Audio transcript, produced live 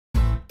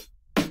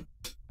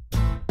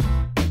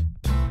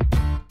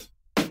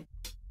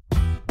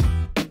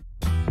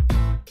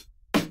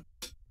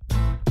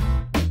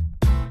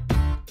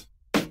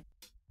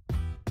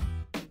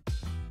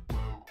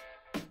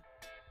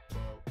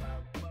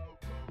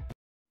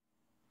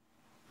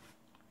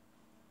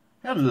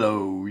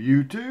Hello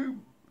YouTube,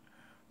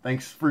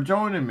 thanks for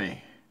joining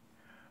me.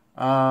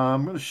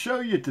 I'm going to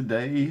show you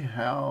today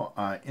how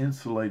I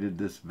insulated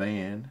this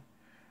van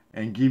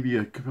and give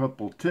you a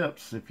couple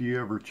tips if you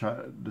ever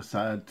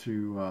decide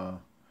to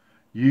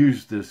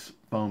use this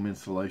foam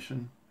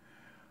insulation.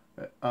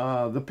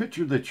 The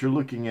picture that you're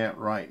looking at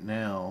right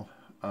now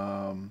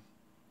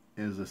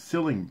is a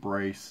ceiling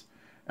brace.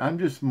 I'm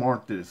just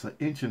marked that it's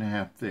 1.5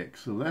 inches thick,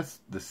 so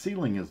that's the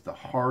ceiling is the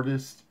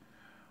hardest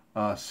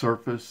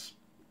surface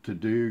to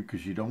do,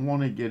 because you don't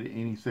want to get it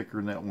any thicker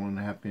than that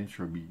 1.5 inch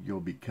or you'll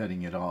be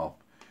cutting it off.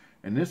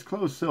 And this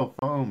closed cell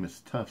foam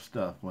is tough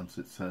stuff once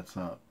it sets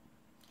up.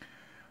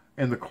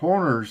 And the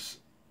corners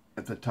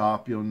at the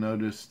top, you'll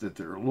notice that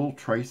there are little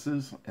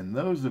traces, and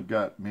those have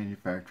got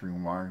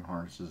manufacturing wiring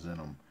harnesses in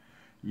them.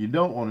 You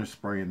don't want to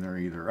spray in there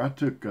either. I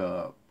took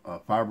a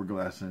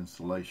fiberglass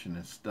insulation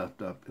and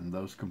stuffed up in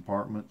those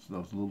compartments,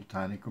 those little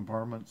tiny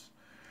compartments,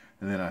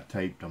 and then I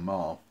taped them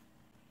off.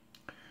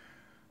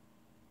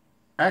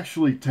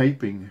 Actually,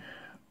 taping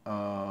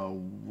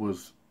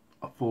was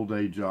a full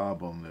day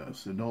job on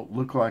this. It don't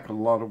look like a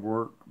lot of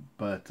work,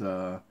 but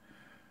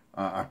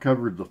I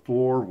covered the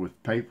floor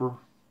with paper,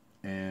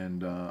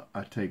 and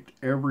I taped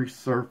every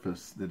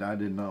surface that I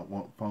did not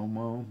want foam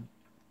on.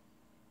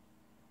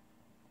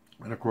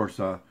 And of course,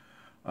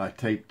 I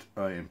taped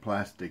and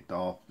plasticed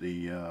off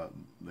the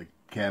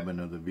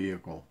cabin of the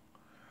vehicle.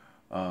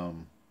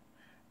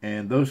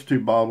 And those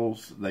two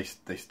bottles, they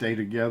stay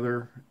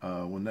together.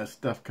 When that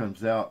stuff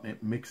comes out and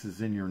it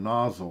mixes in your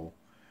nozzle,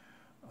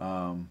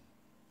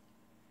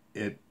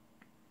 it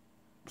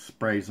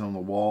sprays on the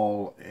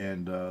wall,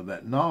 and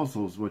that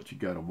nozzle is what you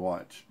got to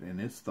watch. And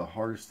it's the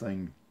hardest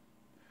thing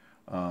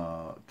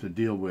to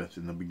deal with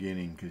in the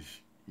beginning, because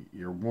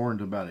you're warned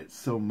about it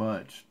so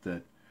much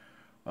that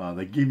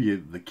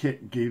the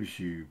kit gives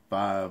you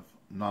 5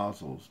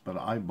 nozzles, but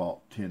I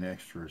bought 10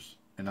 extras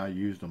and I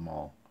used them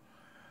all.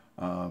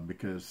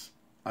 Because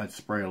I'd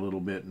spray a little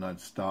bit and I'd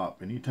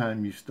stop.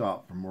 Anytime you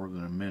stop for more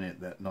than a minute,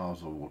 that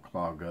nozzle will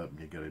clog up and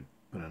you got to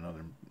put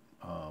another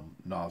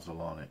nozzle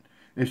on it.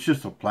 It's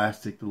just a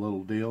plastic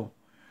little deal,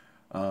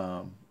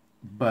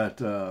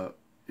 but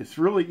it's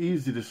really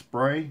easy to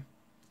spray.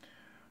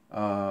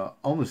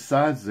 On the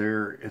sides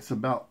there, it's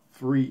about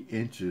 3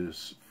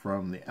 inches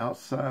from the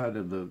outside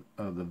of the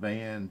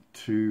van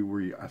to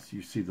where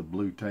you see the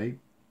blue tape,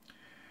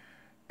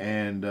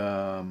 and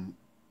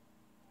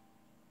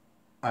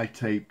I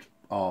taped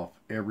off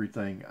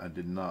everything I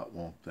did not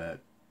want that.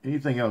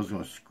 Anything I was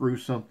going to screw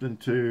something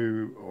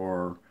to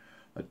or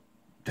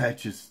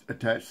attach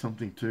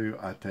something to,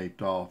 I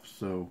taped off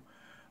so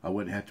I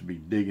wouldn't have to be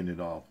digging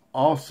it off.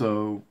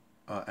 Also,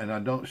 and I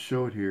don't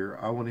show it here,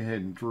 I went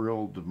ahead and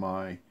drilled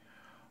my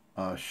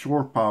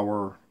shore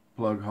power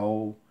plug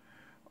hole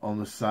on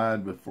the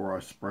side before I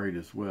sprayed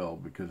as well,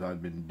 because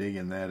I'd been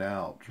digging that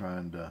out,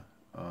 trying to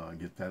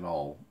get that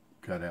all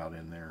cut out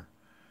in there.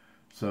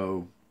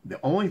 So the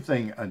only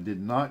thing I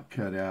did not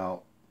cut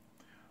out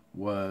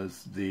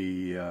was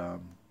the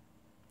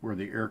where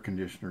the air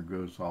conditioner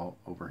goes all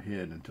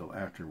overhead until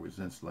after it was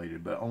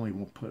insulated, but only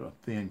will put a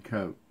thin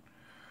coat.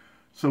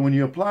 So when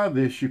you apply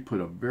this, you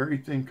put a very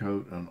thin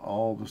coat on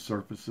all the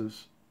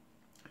surfaces.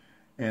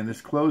 And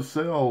this closed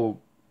cell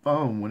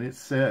foam, when it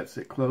sets,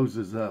 it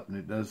closes up and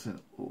it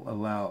doesn't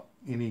allow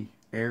any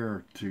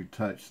air to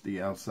touch the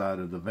outside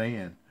of the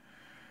van.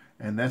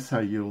 And that's how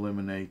you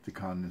eliminate the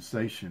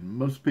condensation.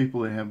 Most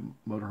people that have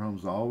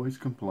motorhomes always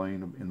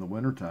complain in the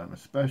wintertime,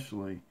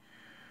 especially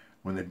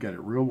when they've got it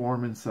real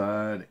warm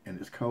inside and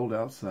it's cold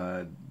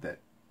outside, that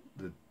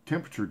the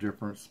temperature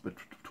difference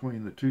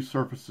between the two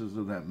surfaces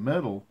of that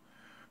metal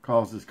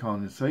causes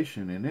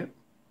condensation, and it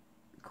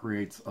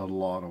creates a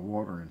lot of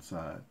water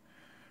inside.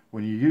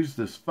 When you use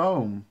this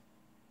foam,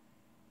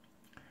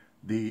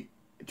 the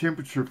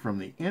temperature from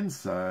the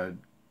inside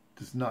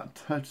does not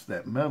touch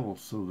that metal,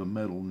 so the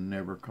metal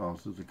never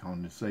causes a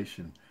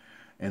condensation,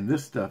 and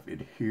this stuff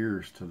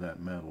adheres to that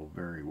metal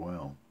very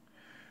well.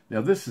 Now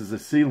this is a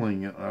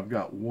ceiling, and I've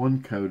got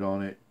one coat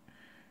on it,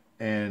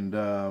 and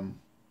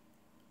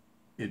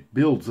it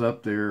builds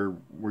up there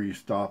where you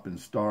stop and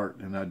start,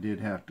 and I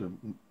did have to,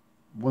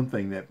 one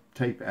thing, that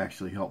tape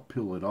actually helped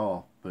peel it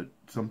off, but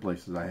some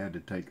places I had to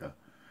take a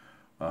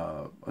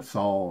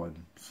saw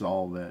and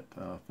saw that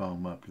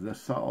foam up,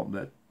 because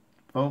that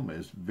foam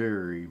is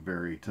very,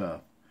 very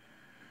tough.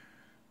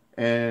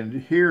 And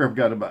here I've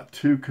got about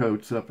 2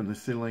 coats up in the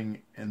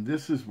ceiling, and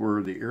this is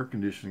where the air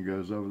conditioning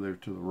goes over there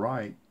to the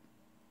right.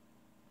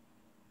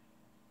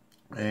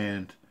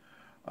 And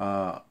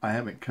I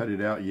haven't cut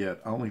it out yet.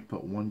 I only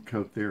put 1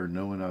 coat there,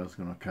 knowing I was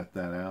going to cut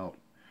that out.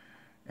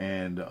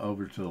 And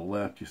over to the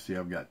left, you see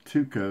I've got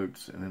 2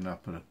 coats, and then I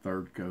put a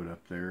 3rd coat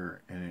up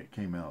there, and it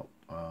came out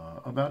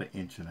about 1.5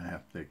 inches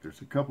thick.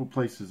 There's a couple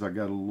places I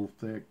got a little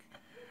thick,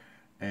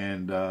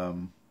 and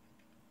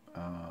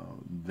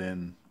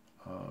then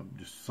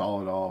just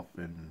saw it off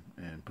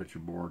and put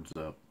your boards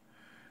up.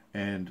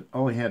 And I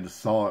only had to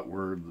saw it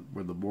where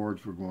the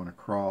boards were going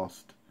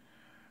across.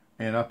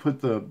 And I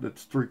put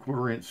that's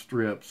 3/4 inch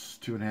strips,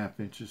 2.5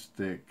 inches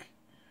thick,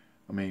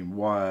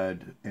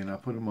 wide, and I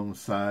put them on the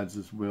sides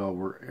as well,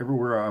 where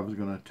everywhere I was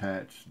going to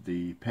attach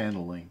the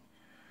paneling.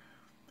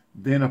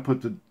 Then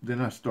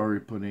I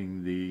started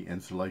putting the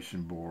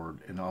insulation board,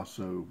 and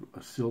also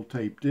seal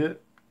taped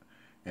it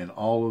and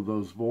all of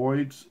those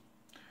voids.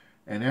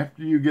 And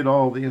after you get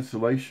all the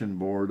insulation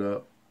board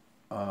up,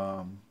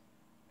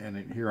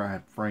 and here I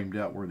have framed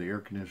out where the air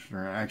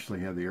conditioner, I actually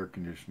have the air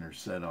conditioner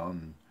set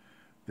on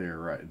there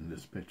right in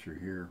this picture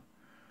here.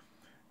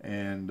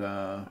 And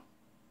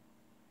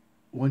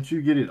once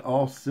you get it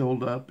all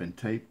sealed up and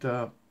taped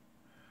up,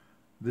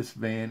 this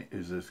van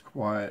is as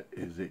quiet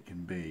as it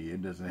can be.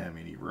 It doesn't have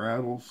any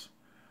rattles.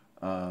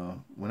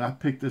 When I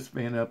picked this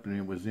van up and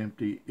it was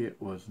empty, it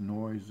was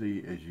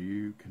noisy as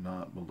you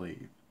cannot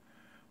believe.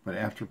 But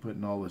after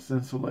putting all this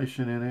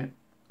insulation in it,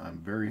 I'm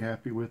very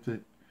happy with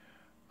it,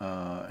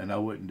 and I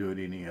wouldn't do it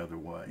any other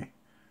way.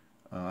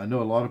 I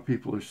know a lot of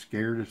people are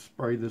scared to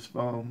spray this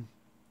foam.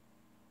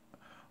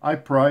 I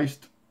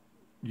priced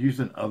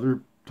using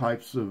other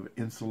types of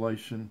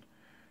insulation,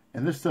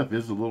 and this stuff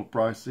is a little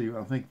pricey.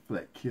 I think for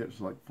that kit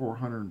was like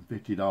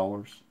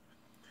 $450,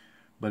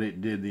 but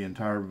it did the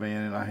entire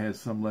van, and I had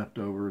some left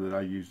over that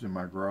I used in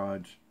my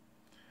garage,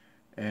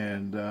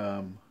 and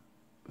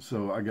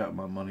so I got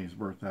my money's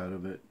worth out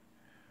of it.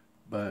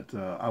 But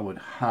I would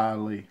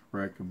highly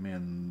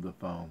recommend the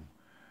foam,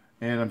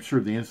 and I'm sure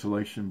the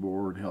insulation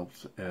board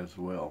helps as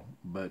well.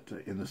 But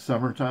in the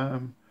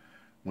summertime,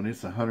 when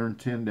it's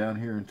 110 down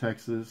here in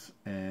Texas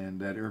and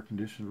that air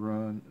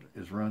conditioner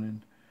is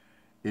running,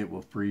 it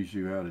will freeze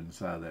you out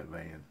inside that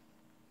van.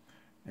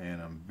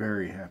 And I'm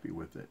very happy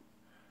with it.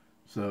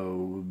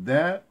 So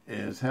that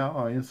is how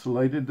I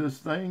insulated this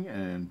thing.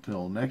 And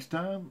until next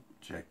time,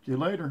 check you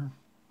later.